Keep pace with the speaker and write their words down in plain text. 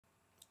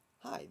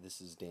Hi,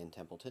 this is Dan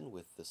Templeton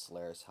with the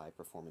Solaris High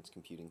Performance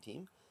Computing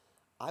team.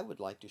 I would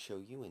like to show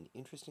you an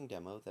interesting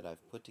demo that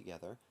I've put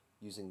together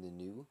using the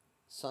new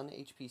Sun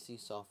HPC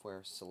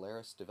software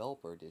Solaris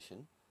Developer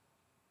Edition,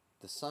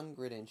 the Sun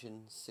Grid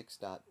Engine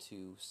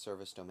 6.2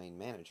 Service Domain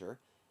Manager,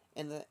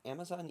 and the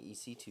Amazon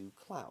EC2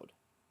 Cloud.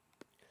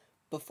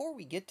 Before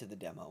we get to the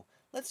demo,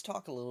 let's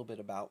talk a little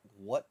bit about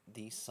what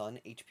the Sun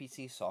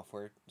HPC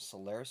software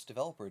Solaris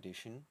Developer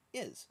Edition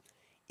is.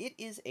 It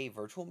is a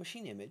virtual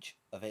machine image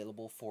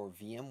available for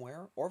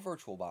VMware or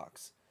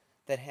VirtualBox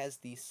that has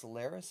the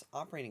Solaris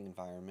operating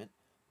environment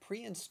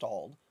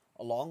pre-installed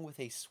along with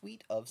a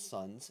suite of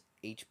Sun's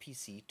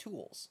HPC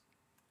tools.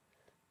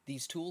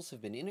 These tools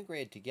have been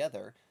integrated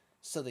together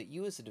so that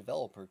you as a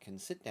developer can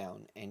sit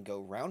down and go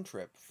round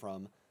trip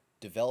from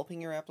developing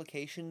your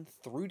application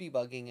through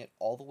debugging it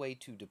all the way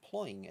to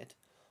deploying it,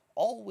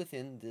 all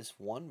within this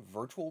one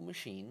virtual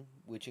machine,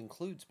 which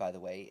includes, by the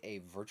way, a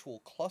virtual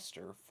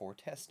cluster for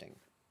testing.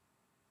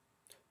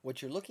 What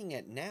you're looking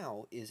at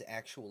now is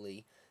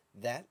actually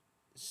that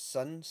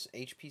Sun's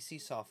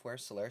HPC software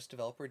Solaris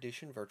Developer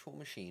Edition virtual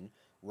machine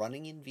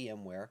running in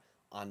VMware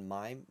on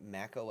my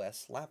Mac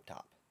OS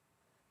laptop.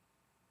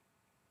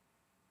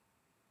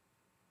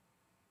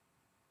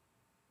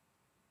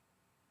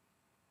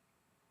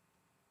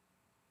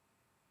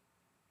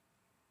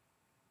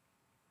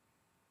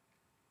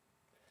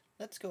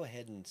 Let's go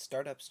ahead and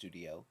start up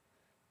Studio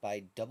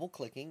by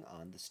double-clicking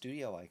on the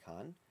Studio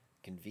icon,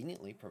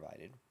 conveniently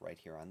provided right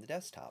here on the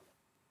desktop.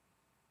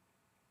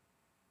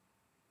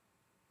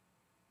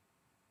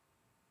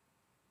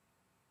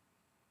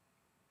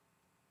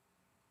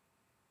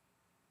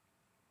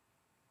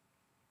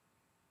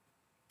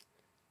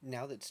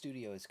 Now that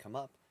Studio has come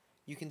up,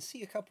 you can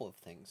see a couple of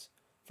things.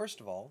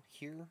 First of all,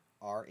 here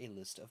are a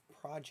list of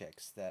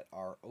projects that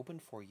are open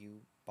for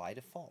you by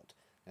default.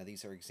 Now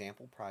these are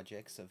example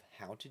projects of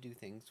how to do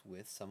things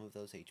with some of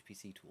those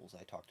HPC tools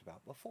I talked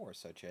about before,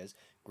 such as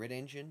Grid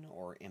Engine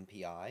or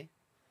MPI.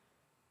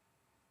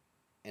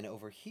 And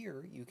over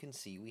here you can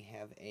see we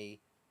have a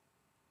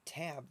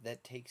tab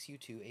that takes you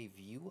to a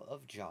view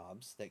of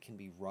jobs that can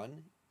be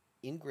run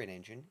in Grid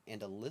Engine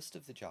and a list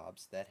of the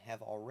jobs that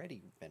have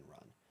already been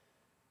run.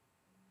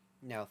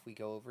 Now if we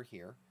go over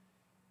here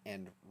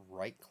and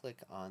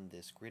right-click on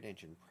this Grid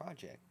Engine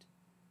project,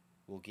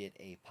 we'll get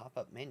a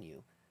pop-up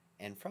menu,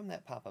 and from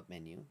that pop-up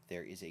menu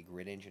there is a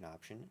Grid Engine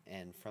option,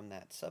 and from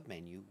that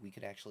submenu we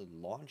could actually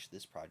launch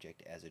this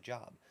project as a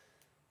job.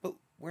 But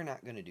we're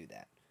not going to do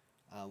that.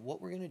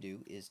 What we're going to do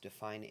is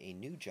define a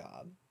new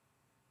job.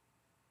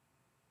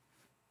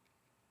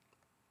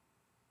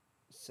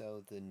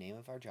 So the name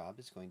of our job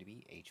is going to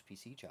be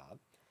HPC job.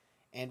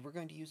 And we're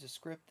going to use a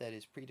script that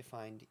is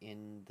predefined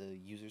in the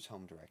user's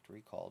home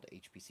directory called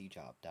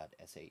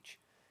hpcjob.sh.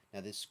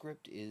 Now this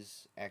script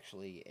is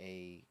actually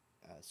a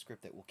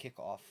script that will kick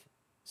off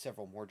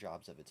several more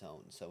jobs of its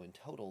own. So in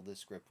total this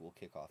script will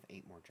kick off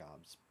 8 more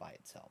jobs by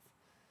itself.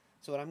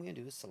 So what I'm going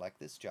to do is select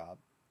this job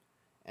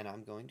and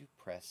I'm going to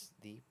press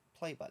the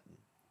play button.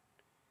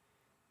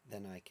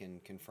 Then I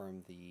can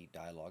confirm the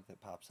dialog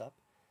that pops up.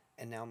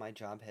 And now my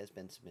job has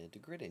been submitted to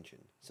Grid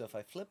Engine. So if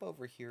I flip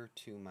over here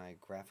to my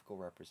graphical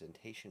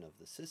representation of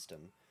the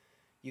system,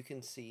 you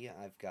can see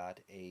I've got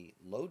a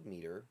load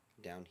meter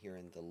down here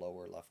in the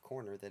lower left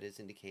corner that is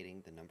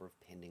indicating the number of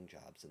pending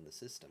jobs in the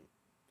system.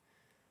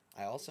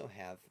 I also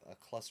have a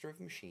cluster of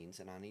machines,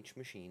 and on each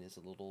machine is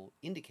a little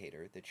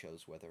indicator that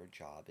shows whether a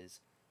job is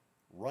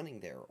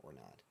running there or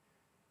not.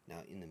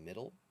 Now in the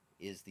middle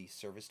is the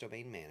Service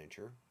Domain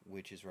Manager,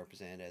 which is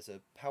represented as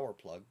a power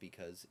plug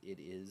because it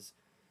is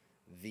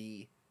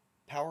the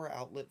power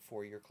outlet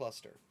for your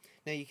cluster.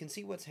 Now you can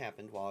see what's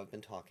happened while I've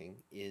been talking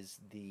is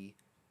the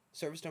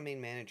Service Domain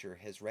Manager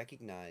has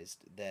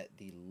recognized that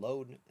the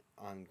load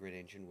on Grid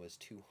Engine was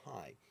too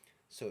high.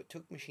 So it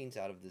took machines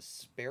out of this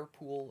spare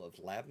pool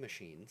of lab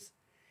machines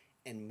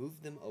and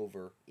moved them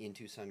over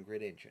into Sun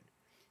Grid Engine.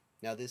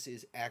 Now this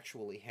is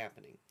actually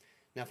happening.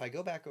 Now if I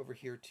go back over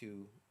here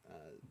to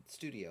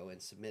Studio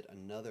and submit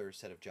another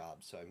set of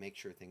jobs so I make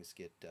sure things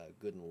get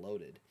good and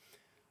loaded,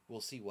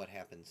 we'll see what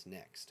happens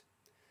next.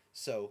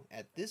 So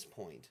at this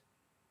point,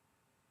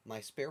 my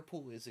spare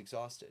pool is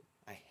exhausted.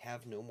 I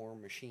have no more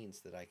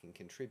machines that I can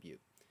contribute.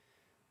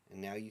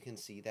 And now you can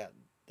see that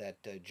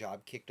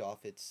job kicked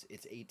off its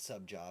 8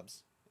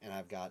 sub-jobs, and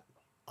I've got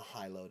a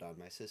high load on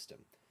my system.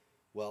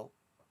 Well,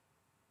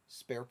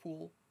 spare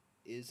pool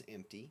is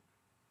empty.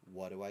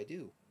 What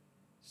do?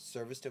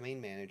 Service Domain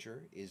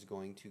Manager is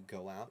going to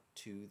go out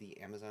to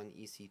the Amazon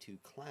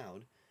EC2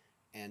 Cloud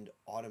and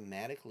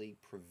automatically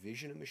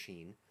provision a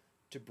machine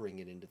to bring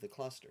it into the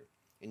cluster.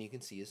 And you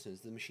can see as soon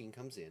as the machine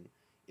comes in,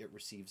 it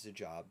receives a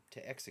job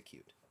to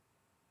execute.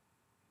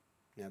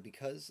 Now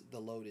because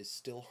the load is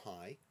still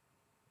high,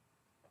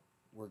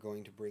 we're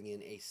going to bring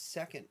in a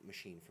second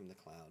machine from the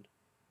cloud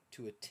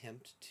to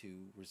attempt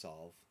to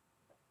resolve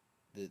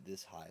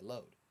this high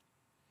load.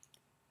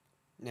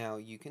 Now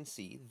you can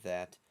see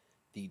that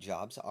the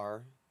jobs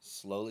are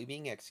slowly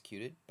being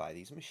executed by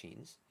these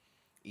machines.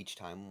 Each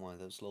time one of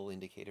those little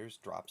indicators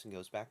drops and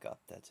goes back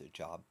up, that's a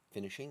job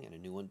finishing and a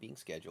new one being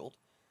scheduled.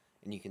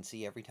 And you can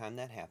see every time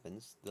that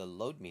happens, the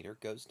load meter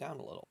goes down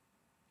a little.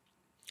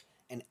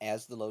 And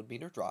as the load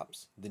meter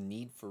drops, the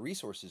need for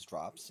resources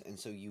drops, and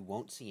so you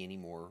won't see any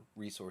more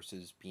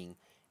resources being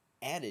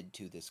added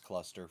to this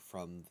cluster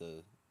from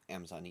the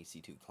Amazon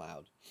EC2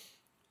 cloud.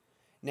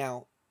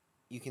 Now,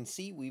 you can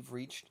see we've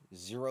reached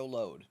zero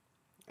load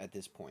at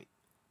this point.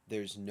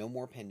 There's no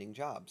more pending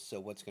jobs. So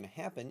what's going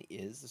to happen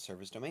is the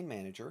service domain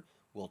manager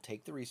will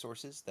take the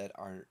resources that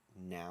are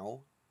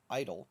now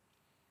idle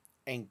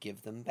and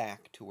give them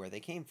back to where they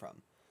came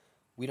from.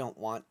 We don't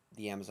want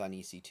the Amazon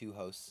EC2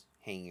 hosts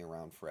hanging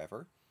around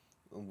forever.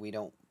 We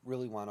don't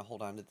really want to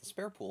hold on to the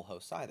spare pool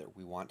hosts either.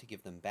 We want to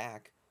give them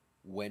back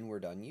when we're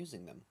done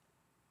using them.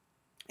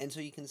 And so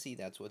you can see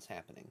that's what's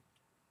happening.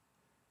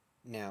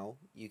 Now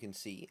you can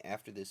see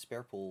after this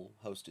spare pool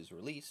host is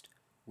released,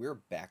 we're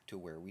back to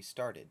where we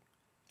started.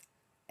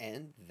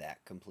 And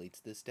that completes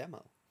this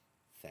demo.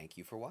 Thank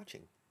you for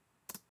watching.